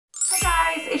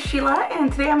Sheila, and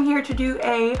today I'm here to do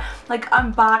a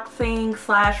unboxing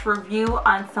slash review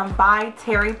on some by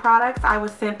Terry products I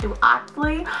was sent through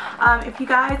Octoly. If you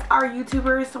guys are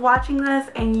YouTubers watching this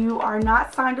and you are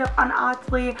not signed up on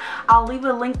Octoly, I'll leave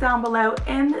a link down below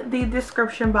in the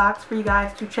description box for you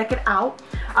guys to check it out.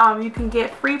 You can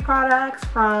get free products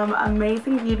from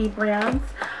amazing beauty brands.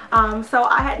 So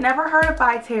I had never heard of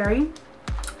by Terry,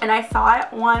 and I saw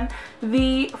it on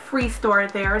the free store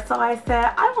there, so I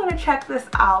said I want to check this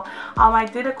out. I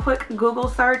did a quick Google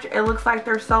search. It looks like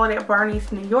they're sold at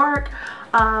Barney's, New York,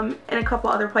 and a couple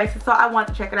other places, so I want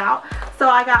to check it out. So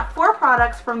I got 4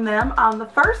 products from them. The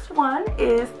first one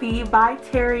is the by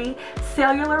Terry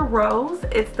Cellular Rose.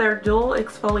 It's their dual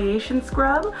exfoliation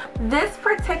scrub. This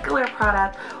particular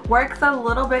product works a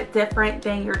little bit different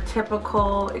than your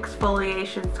typical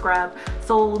exfoliation scrub.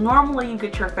 So normally you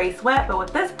get your face wet, but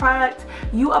with this product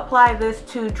you apply this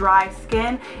to dry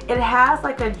skin. It has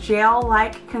like a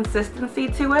gel-like consistency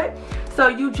to it, so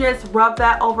you just rub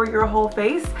that over your whole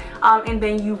face, and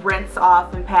then you rinse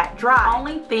off and pat dry. The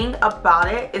only thing about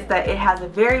it is that it has a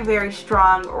very, very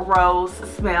strong rose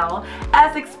smell,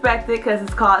 as expected because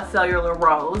it's called Cellular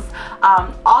Rose.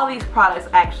 All these products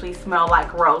actually smell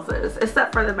like roses,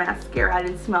 except for the mascara. I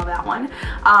didn't smell that one.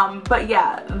 But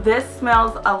yeah, this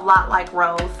smells a lot like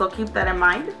rose, so keep that in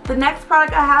mind. The next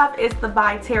product I have is the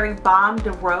by Terry Baume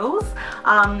de Rose.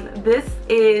 This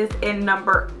is in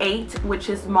number 8, which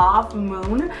is Mauve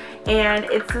Moon, and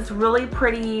it's this really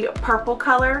pretty purple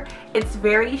color. It's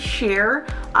very sheer,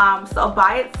 so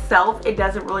by itself it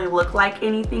doesn't really look like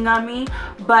anything on me,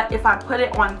 but if I put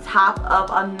it on top of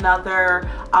another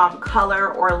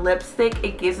color or lipstick,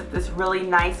 it gives it this really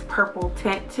nice purple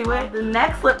tint to it. The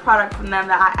next lip product from them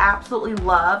that I absolutely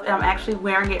love, and I'm actually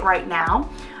wearing it right now,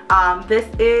 this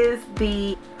is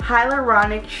the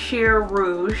Hyaluronic Sheer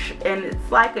Rouge, and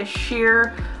it's like a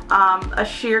sheer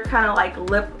kind of like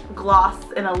lip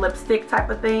gloss in a lipstick type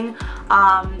of thing.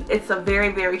 It's a very,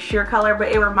 very sheer color, but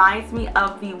it reminds me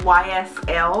of the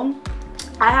YSL.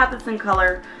 I have this in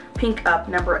color Pink Up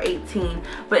number 18,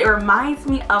 but it reminds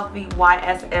me of the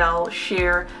YSL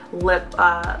sheer lip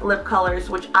colors,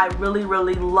 which I really,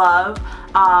 really love.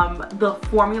 The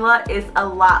formula is a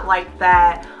lot like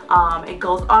that. It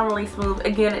goes on really smooth.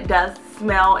 Again, it does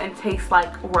smell and taste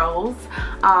like rose.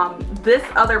 This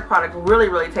other product really,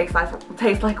 really tastes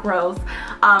like rose,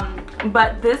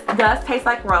 but this does taste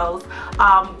like rose.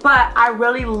 But I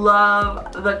really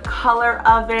love the color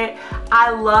of it.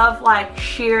 I love like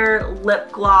sheer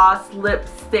lip gloss,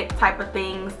 lipstick type of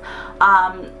things,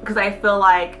 because I feel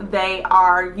like they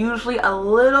are usually a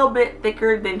little bit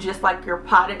thicker than just like your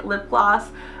potted lip gloss,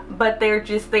 but they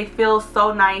feel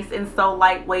so nice and so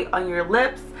lightweight on your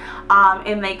lips,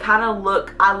 and they kind of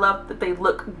look, I love that they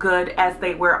look good as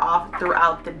they wear off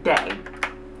throughout the day.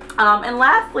 And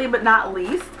lastly but not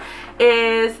least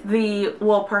is the,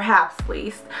 well, perhaps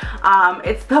least,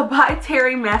 it's the by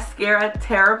Terry Mascara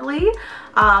Terrybly.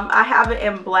 I have it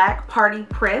in Black Party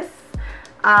Press.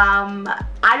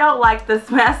 I don't like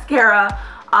this mascara.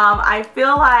 I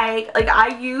feel like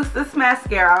I use this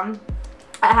mascara.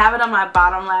 I have it on my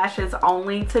bottom lashes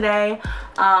only today,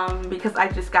 because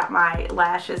I just got my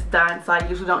lashes done, so I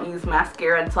usually don't use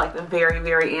mascara until like the very,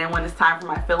 very end when it's time for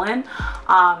my fill-in.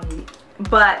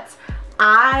 But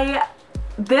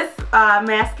this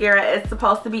mascara is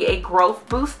supposed to be a growth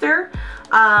booster,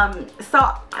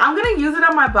 so I'm gonna use it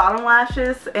on my bottom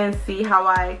lashes and see how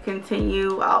I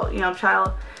continue. I'll try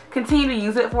to continue to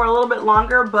use it for a little bit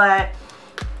longer, but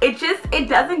it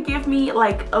doesn't give me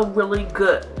like a really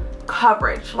good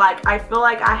coverage. Like, I feel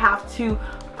like I have to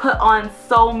put on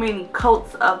so many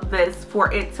coats of this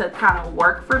for it to kind of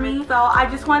work for me. So I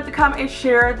just wanted to come and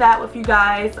share that with you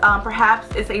guys.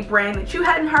 Perhaps it's a brand that you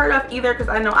hadn't heard of either, because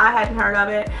I know I hadn't heard of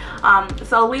it.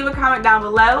 So leave a comment down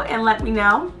below and let me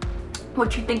know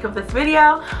what you think of this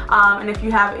video, and if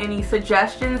you have any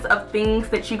suggestions of things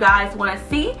that you guys want to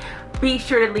see, be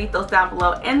sure to leave those down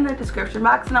below in the description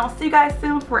box, and I'll see you guys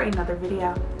soon for another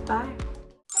video. Bye.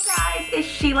 Guys, it's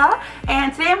Sheila,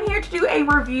 and today I'm here to do a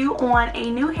review on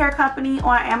a new hair company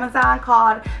on Amazon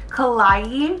called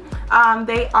Couleur.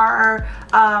 They are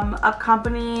a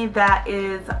company that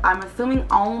is, I'm assuming,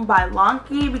 owned by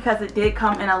Lonky, because it did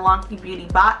come in a Lonky Beauty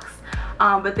box,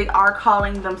 but they are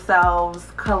calling themselves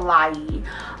Couleur.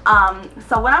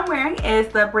 So what I'm wearing is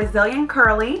the Brazilian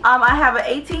Curly. I have an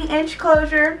 18-inch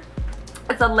closure.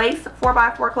 It's a lace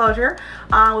 4x4 closure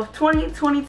with 20, 22,